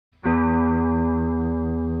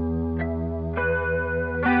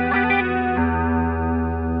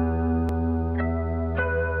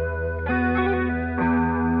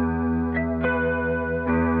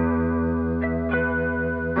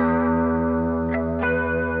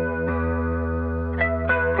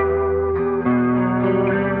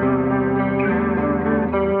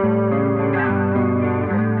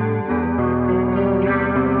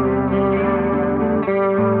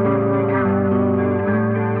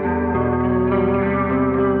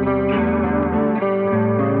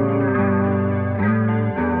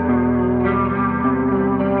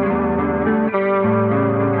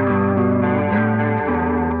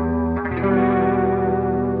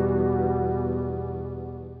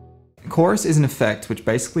Chorus is an effect which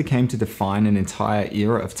basically came to define an entire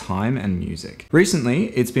era of time and music. Recently,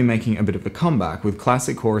 it's been making a bit of a comeback, with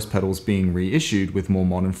classic chorus pedals being reissued with more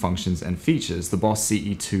modern functions and features, the Boss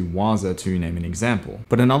CE2 Waza to name an example.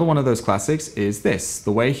 But another one of those classics is this,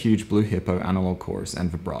 the way huge Blue Hippo analog chorus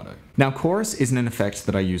and vibrato. Now, chorus isn't an effect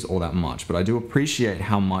that I use all that much, but I do appreciate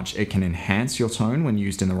how much it can enhance your tone when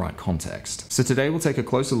used in the right context. So today we'll take a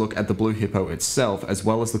closer look at the Blue Hippo itself, as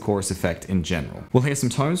well as the chorus effect in general. We'll hear some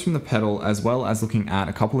tones from the pedal, as well as looking at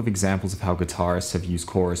a couple of examples of how guitarists have used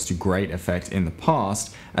chorus to great effect in the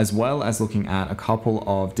past, as well as looking at a couple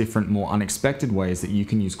of different, more unexpected ways that you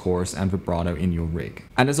can use chorus and vibrato in your rig.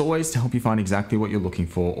 And as always, to help you find exactly what you're looking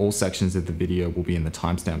for, all sections of the video will be in the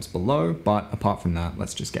timestamps below, but apart from that,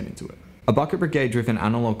 let's just get into it. A bucket brigade driven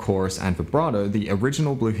analog chorus and vibrato, the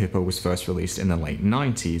original Blue Hippo was first released in the late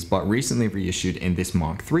 90s, but recently reissued in this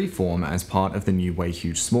Mark III form as part of the new Way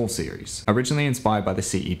Huge Small series. Originally inspired by the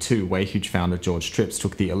CE2, Way Huge founder George Trips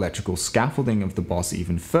took the electrical scaffolding of the Boss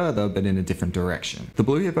even further, but in a different direction. The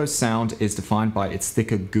Blue Hippo's sound is defined by its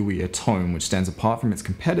thicker, gooier tone, which stands apart from its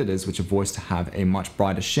competitors, which are voiced to have a much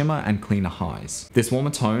brighter shimmer and cleaner highs. This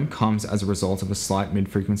warmer tone comes as a result of a slight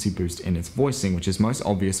mid-frequency boost in its voicing, which is most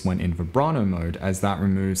obvious when in vibrato mode, as that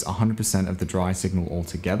removes 100% of the dry signal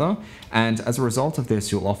altogether, and as a result of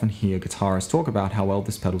this, you'll often hear guitarists talk about how well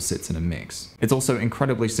this pedal sits in a mix. It's also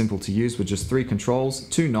incredibly simple to use with just 3 controls,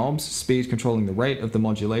 2 knobs, speed controlling the rate of the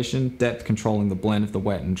modulation, depth controlling the blend of the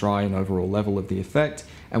wet and dry and overall level of the effect,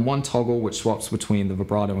 and 1 toggle which swaps between the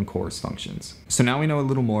vibrato and chorus functions. So now we know a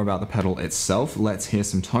little more about the pedal itself, let's hear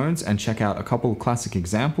some tones and check out a couple of classic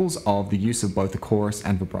examples of the use of both the chorus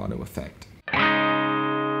and vibrato effect.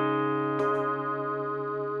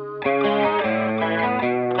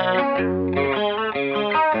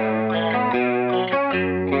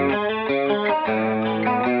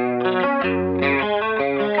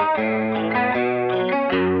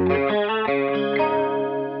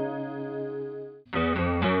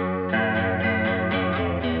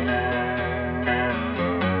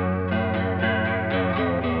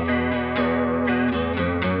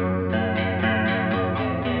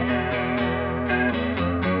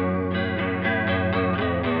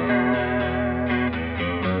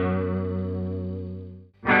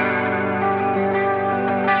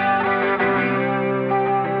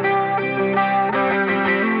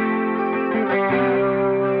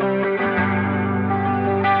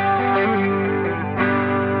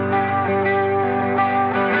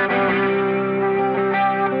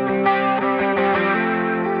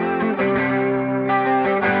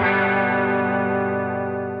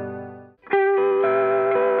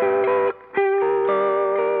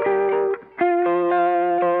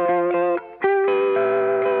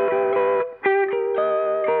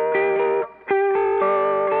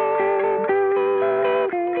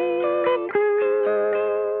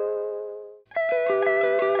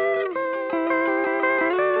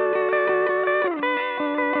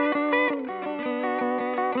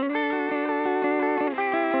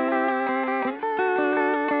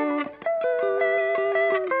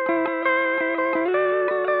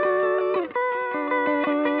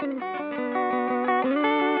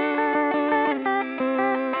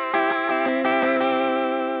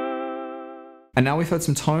 And now we've heard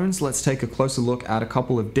some tones, let's take a closer look at a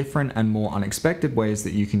couple of different and more unexpected ways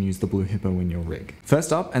that you can use the Blue Hippo in your rig.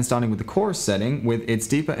 First up, and starting with the chorus setting, with its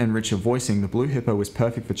deeper and richer voicing, the Blue Hippo is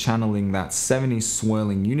perfect for channeling that 70s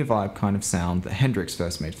swirling Uni-vibe kind of sound that Hendrix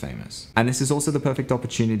first made famous. And this is also the perfect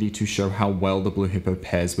opportunity to show how well the Blue Hippo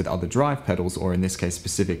pairs with other drive pedals, or in this case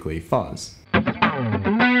specifically fuzz.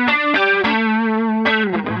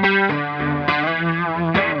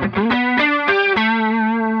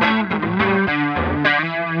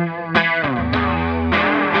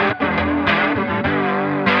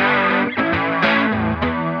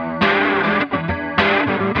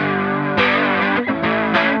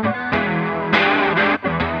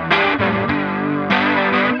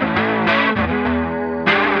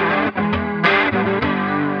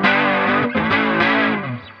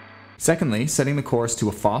 Secondly, setting the chorus to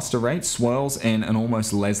a faster rate swirls in an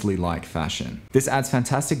almost Leslie-like fashion. This adds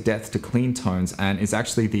fantastic depth to clean tones and is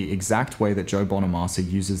actually the exact way that Joe Bonamassa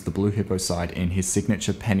uses the Blue Hippo side in his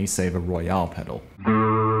signature Penny Saver Royale pedal.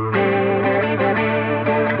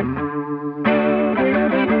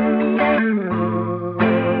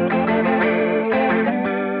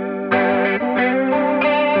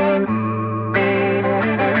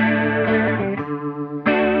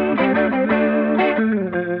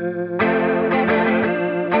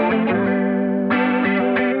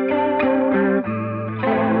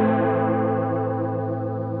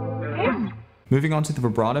 Moving on to the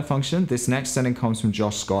vibrato function, this next setting comes from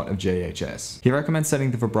Josh Scott of JHS. He recommends setting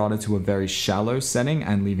the vibrato to a very shallow setting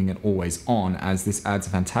and leaving it always on, as this adds a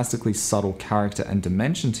fantastically subtle character and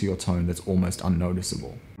dimension to your tone that's almost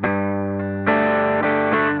unnoticeable.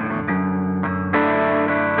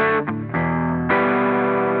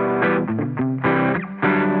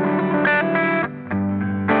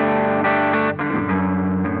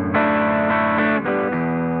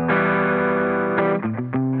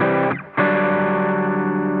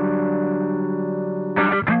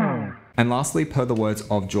 And lastly, per the words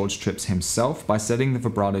of George Tripps himself, by setting the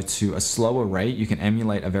vibrato to a slower rate, you can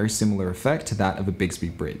emulate a very similar effect to that of a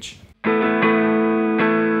Bigsby bridge.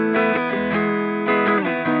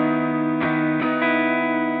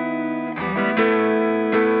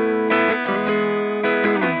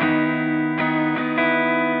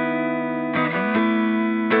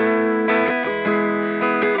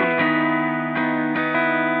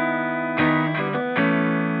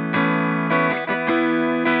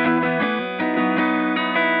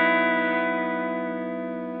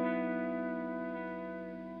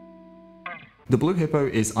 The Blue Hippo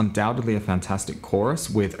is undoubtedly a fantastic chorus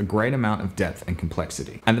with a great amount of depth and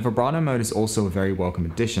complexity. And the vibrato mode is also a very welcome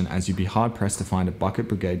addition, as you'd be hard pressed to find a bucket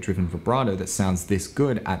brigade driven vibrato that sounds this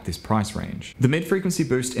good at this price range. The mid-frequency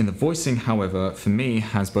boost in the voicing, however, for me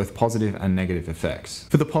has both positive and negative effects.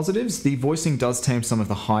 For the positives, the voicing does tame some of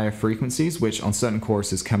the higher frequencies, which on certain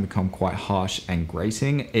choruses can become quite harsh and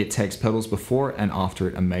grating. It takes pedals before and after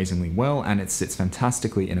it amazingly well, and it sits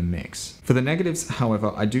fantastically in a mix. For the negatives,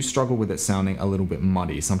 however, I do struggle with it sounding a little bit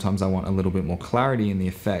muddy. Sometimes I want a little bit more clarity in the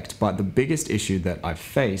effect, but the biggest issue that I've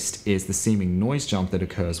faced is the seeming noise jump that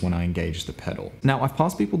occurs when I engage the pedal. Now, I've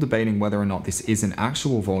passed people debating whether or not this is an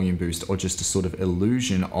actual volume boost or just a sort of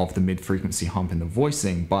illusion of the mid-frequency hump in the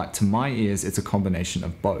voicing, but to my ears, it's a combination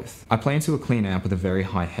of both. I play into a clean amp with a very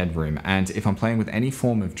high headroom, and if I'm playing with any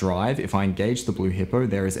form of drive, if I engage the Blue Hippo,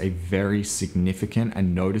 there is a very significant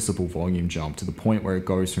and noticeable volume jump to the point where it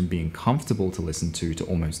goes from being comfortable to listen to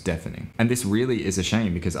almost deafening. And this really is a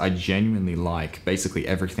shame, because I genuinely like basically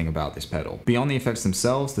everything about this pedal. Beyond the effects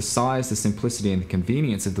themselves, the size, the simplicity, and the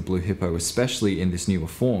convenience of the Blue Hippo, especially in this newer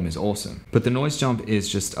form, is awesome. But the noise jump is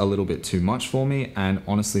just a little bit too much for me, and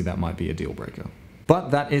honestly that might be a deal breaker.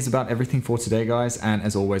 But that is about everything for today, guys, and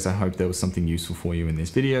as always, I hope there was something useful for you in this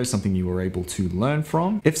video, something you were able to learn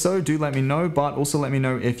from. If so, do let me know, but also let me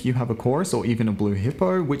know if you have a chorus or even a Blue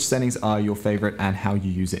Hippo, which settings are your favorite and how you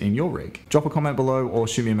use it in your rig. Drop a comment below or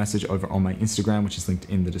shoot me a message over on my Instagram, which is linked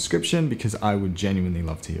in the description, because I would genuinely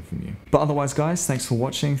love to hear from you. But otherwise, guys, thanks for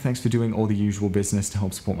watching. Thanks for doing all the usual business to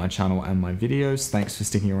help support my channel and my videos. Thanks for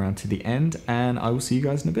sticking around to the end, and I will see you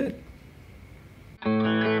guys in a bit.